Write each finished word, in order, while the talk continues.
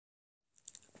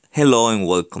Hello and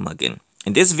welcome again.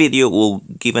 In this video, we'll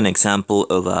give an example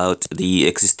about the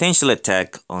existential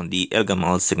attack on the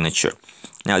ElGamal signature.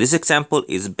 Now, this example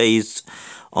is based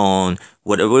on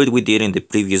whatever we did in the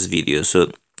previous video.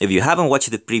 So, if you haven't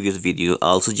watched the previous video,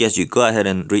 I'll suggest you go ahead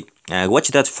and watch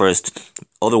that first.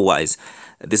 Otherwise,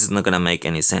 this is not going to make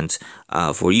any sense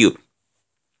for you.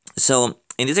 So,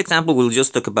 in this example, we'll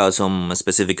just talk about some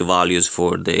specific values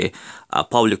for the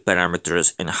public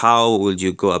parameters and how will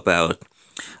you go about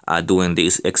doing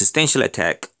this existential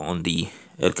attack on the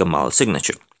ElGamal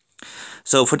signature.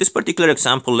 So for this particular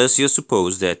example, let's just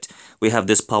suppose that we have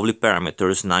this public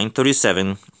parameters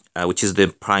 937, which is the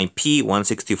prime P,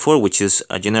 164, which is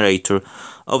a generator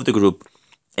of the group,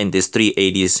 and this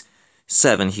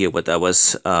 387 here, but that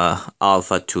was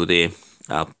alpha to the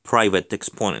private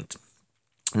exponent.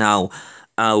 Now,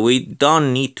 we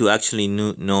don't need to actually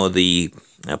know the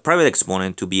private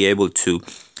exponent to be able to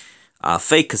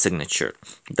fake a signature.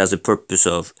 That's the purpose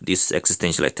of this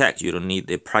existential attack. You don't need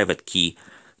the private key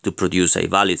to produce a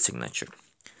valid signature.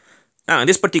 Now, in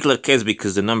this particular case,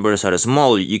 because the numbers are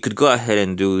small, you could go ahead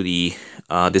and do the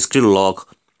discrete log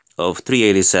of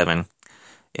 387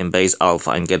 in base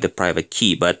alpha and get the private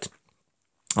key, but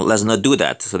let's not do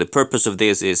that. So the purpose of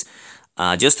this is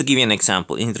just to give you an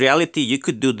example. In reality, you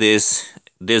could do this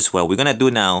way. We're gonna do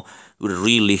now with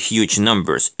really huge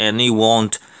numbers, and it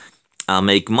won't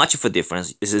make much of a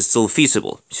difference. This is still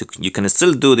feasible. So you can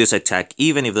still do this attack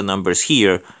even if the numbers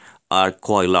here are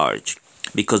quite large,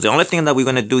 because the only thing that we're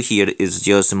going to do here is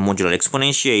just modular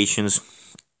exponentiations,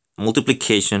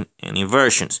 multiplication, and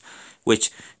inversions,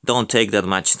 which don't take that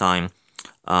much time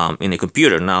in a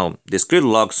computer. Now, discrete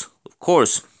logs, of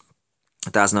course,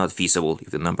 that's not feasible if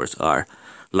the numbers are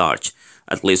large,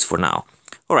 at least for now.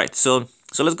 All right, so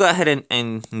let's go ahead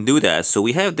and do that. So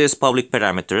we have these public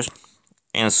parameters.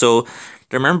 And so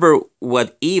remember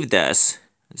what Eve does.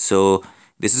 So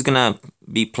this is gonna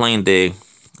be playing the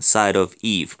side of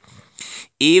Eve.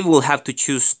 Eve will have to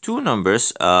choose two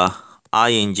numbers, I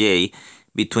and j,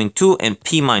 between 2 and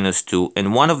p minus 2,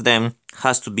 and one of them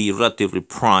has to be relatively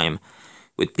prime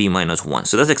with p minus 1.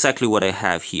 So that's exactly what I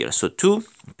have here. So 2,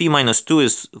 p minus 2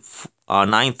 is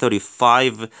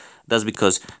 935. That's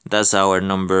because that's our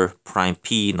number prime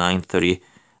p,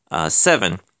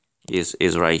 937.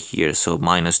 Is right here. So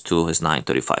minus 2 is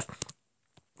 935.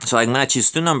 So I'm gonna choose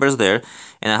two numbers there,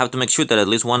 and I have to make sure that at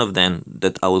least one of them,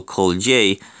 that I will call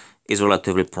j, is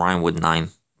relatively prime with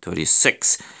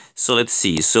 936. So let's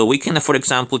see. So we can, for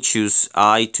example, choose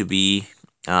I to be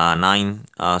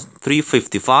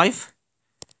 355,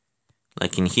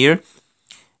 like in here,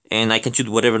 and I can choose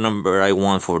whatever number I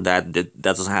want for that. That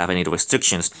doesn't have any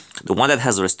restrictions. The one that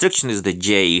has a restriction is the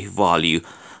j value.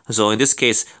 So in this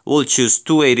case, we'll choose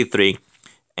 283,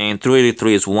 and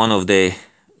 283 is one of the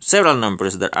several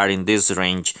numbers that are in this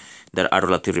range that are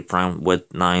relatively prime with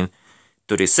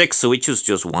 936. So we choose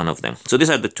just one of them. So these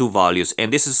are the two values,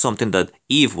 and this is something that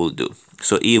Eve will do.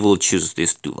 So Eve will choose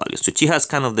these two values. So she has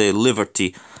kind of the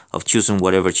liberty of choosing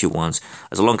whatever she wants,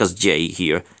 as long as j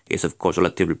here is, of course,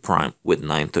 relatively prime with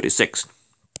 936.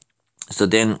 So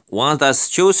then once that's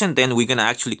chosen, then we're going to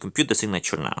actually compute the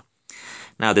signature now.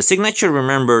 Now, the signature,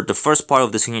 remember, the first part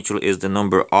of the signature is the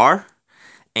number R.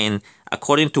 And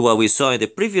according to what we saw in the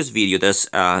previous video, that's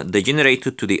the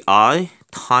generator to the I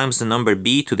times the number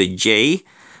B to the J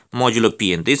modulo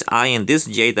P. And this I and this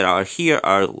J that are here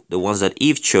are the ones that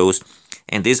Eve chose.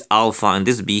 And this alpha and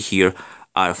this B here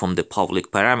are from the public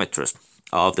parameters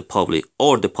of the public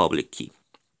or the public key.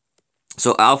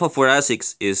 So alpha for us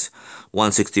is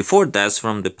 164. That's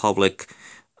from the public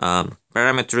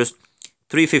parameters.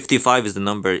 355 is the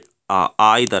number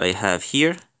I that I have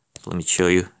here. So let me show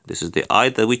you. This is the I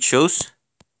that we chose.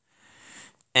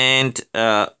 And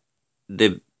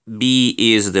the B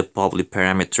is the public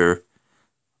parameter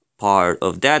part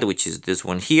of that, which is this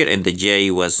one here. And the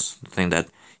J was the thing that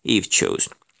Eve chose.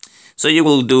 So you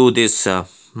will do this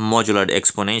modular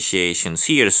exponentiations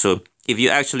here. So if you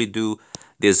actually do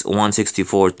this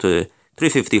 164 to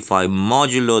 355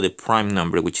 modulo the prime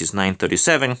number, which is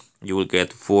 937, you will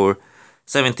get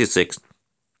 476.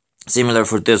 Similar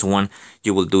for this one,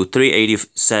 you will do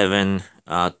 387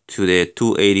 to the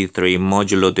 283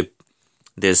 modulo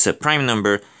this prime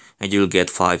number, and you'll get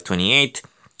 528.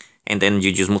 And then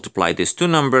you just multiply these two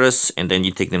numbers, and then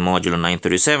you take the modulo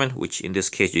 937, which in this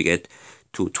case you get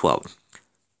 212.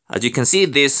 As you can see,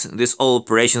 these all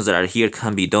operations that are here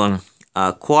can be done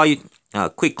quite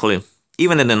quickly.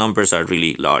 Even if the numbers are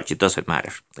really large, it doesn't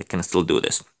matter. They can still do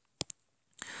this.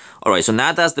 All right, so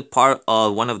now that's the part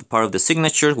of part of the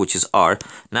signature, which is R.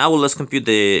 Now let's compute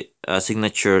the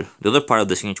signature, the other part of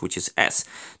the signature, which is S.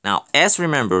 Now S,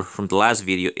 remember from the last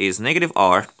video, is negative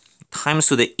R times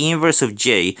to the inverse of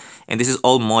j, and this is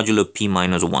all modulo p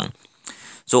minus 1.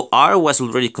 So r was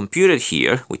already computed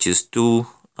here, which is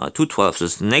 212, so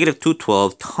it's negative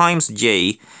 212 times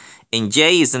j, and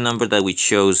j is the number that we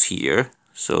chose here,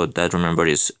 so that, remember,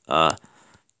 is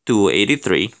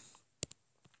 283,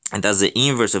 and that's the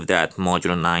inverse of that,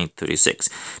 modulo 936.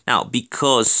 Now,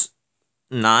 because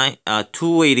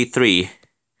 283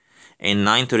 and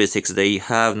 936, they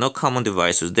have no common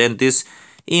divisors, then this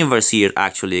inverse here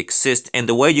actually exists, and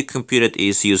the way you compute it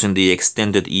is using the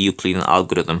extended Euclidean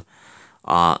algorithm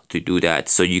to do that.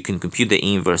 So you can compute the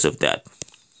inverse of that.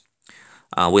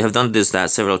 We have done this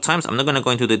several times. I'm not going to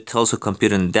go into the details of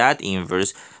computing that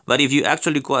inverse, but if you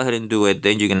actually go ahead and do it,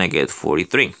 then you're going to get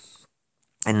 43.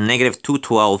 And negative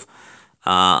 212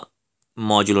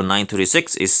 modulo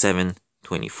 936 is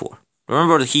 724.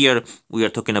 Remember, here we are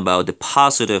talking about the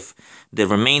positive. The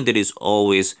remainder is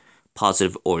always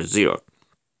positive or 0.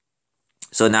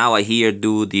 So now I here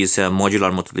do this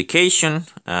modular multiplication.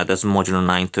 That's modulo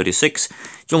 936.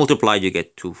 You multiply, you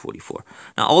get 244.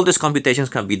 Now all these computations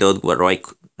can be done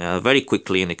very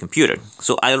quickly in the computer.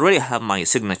 So I already have my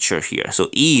signature here. So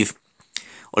Eve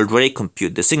already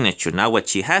compute the signature. Now what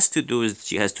she has to do is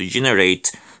she has to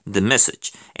generate the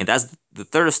message, and that's the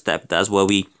third step. That's what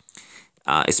we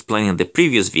explained in the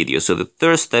previous video. So the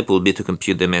third step will be to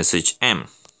compute the message M,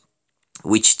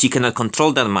 which she cannot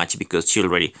control that much because she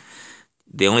already,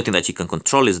 the only thing that she can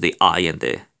control is the I and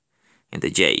the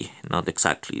J, not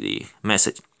exactly the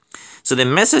message. So the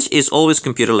message is always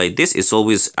computed like this. It's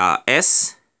always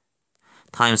S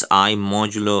times I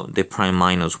modulo the prime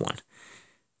minus 1.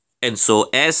 And so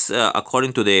S,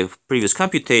 according to the previous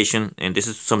computation, and this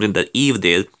is something that Eve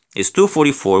did, is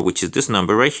 244, which is this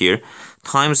number right here,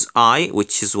 times I,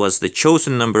 which was the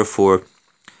chosen number from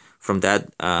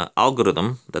that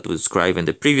algorithm that was described in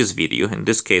the previous video. In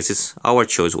this case, our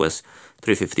choice was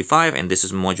 355, and this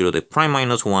is modulo the prime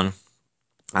minus 1.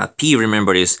 P,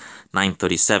 remember, is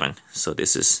 937, so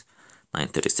this is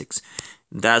 936.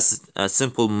 That's a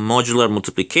simple modular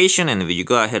multiplication, and if you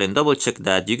go ahead and double check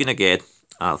that, you're gonna get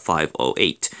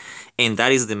 508, and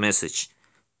that is the message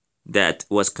that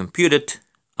was computed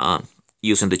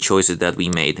using the choices that we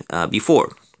made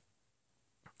before.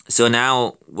 So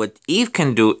now what Eve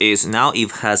can do is, now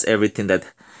Eve has everything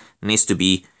that needs to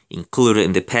be included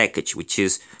in the package, which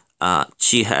is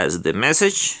she has the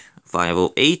message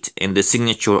 508 and the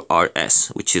signature RS,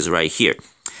 which is right here.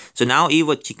 So now Eve,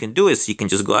 what she can do is she can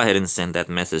just go ahead and send that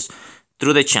message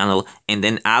through the channel, and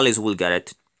then Alice will get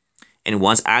it. And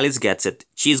once Alice gets it,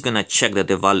 she's gonna check that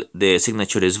the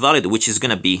signature is valid, which is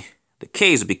gonna be the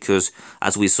case because,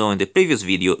 as we saw in the previous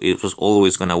video, it was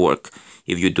always gonna work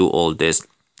if you do all this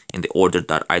in the order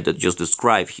that I just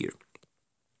described here.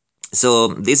 So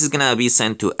this is gonna be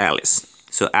sent to Alice.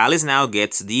 So Alice now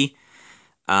gets the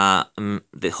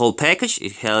whole package.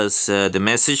 It has the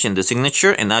message and the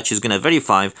signature, and now she's gonna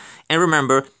verify. And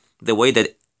remember, the way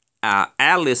that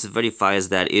Alice verifies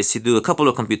that is to do a couple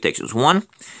of computations. One,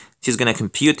 she's gonna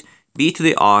compute b to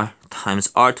the r times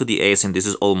r to the s, and this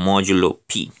is all modulo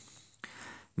p.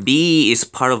 B is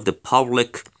part of the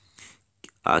public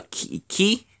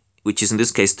key, which is in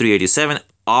this case 387.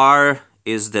 R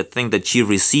is the thing that she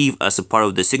received as a part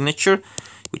of the signature,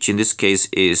 which in this case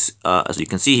is, as you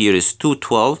can see here, is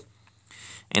 212.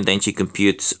 And then she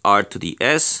computes r to the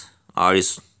s. R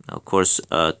is, of course,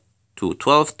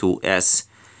 212 to s,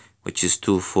 which is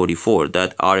 244.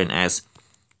 That r and s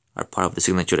are part of the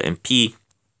signature, and p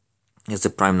is the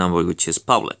prime number, which is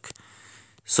public.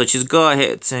 So just go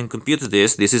ahead and compute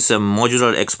this. This is a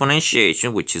modular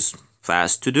exponentiation, which is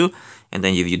fast to do. And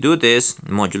then if you do this,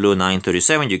 modulo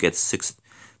 937, you get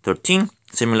 613.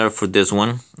 Similar for this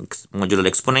one, modular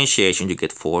exponentiation, you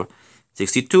get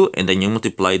 462. And then you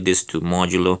multiply this to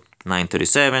modulo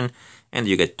 937, and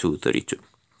you get 232.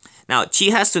 Now,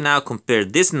 she has to now compare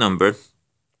this number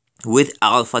with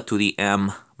alpha to the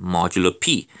m modulo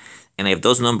p. And if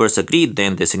those numbers agree,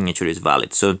 then the signature is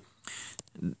valid. So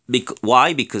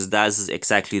why? Because that's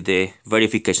exactly the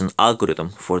verification algorithm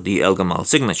for the ElGamal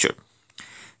signature.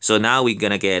 So now we're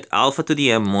gonna get alpha to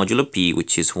the m modulo p,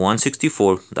 which is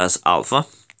 164. That's alpha.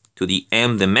 To the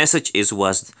m, the message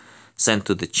was sent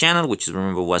to the channel, which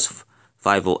remember was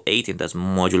 508, and that's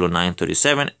modulo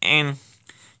 937, and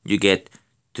you get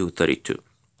 232.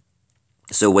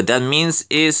 So what that means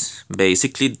is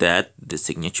basically that the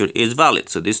signature is valid.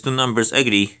 So these two numbers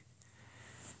agree,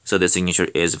 so the signature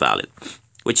is valid,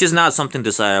 which is not something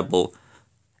desirable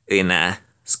in a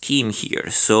scheme here.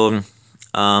 So,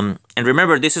 and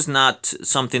remember, this is not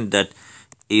something that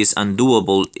is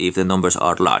undoable if the numbers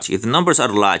are large. If the numbers are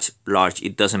large,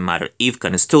 it doesn't matter. Eve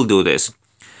can still do this.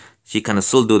 She can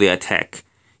still do the attack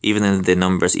even in the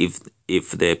numbers, if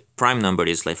the prime number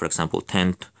is, like, for example,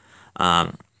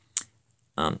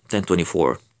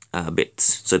 1024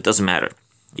 bits. So it doesn't matter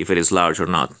if it is large or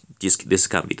not. This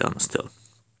can be done still.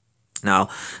 Now,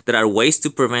 there are ways to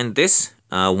prevent this.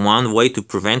 One way to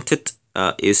prevent it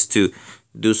is to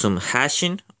do some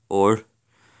hashing, or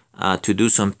to do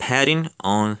some padding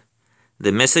on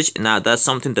the message. Now, that's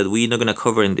something that we're not going to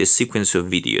cover in this sequence of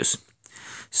videos.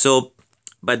 So,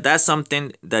 but that's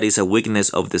something that is a weakness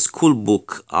of the school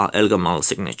book ElGamal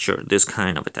signature, this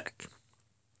kind of attack.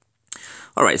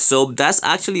 Alright, so that's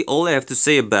actually all I have to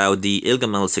say about the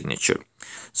ElGamal signature.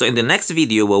 So in the next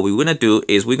video, what we're going to do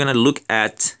is we're going to look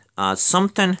at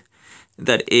something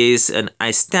that is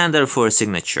a standard for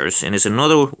signatures, and it's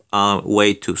another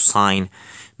way to sign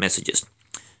messages.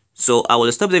 So I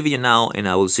will stop the video now, and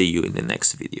I will see you in the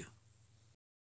next video.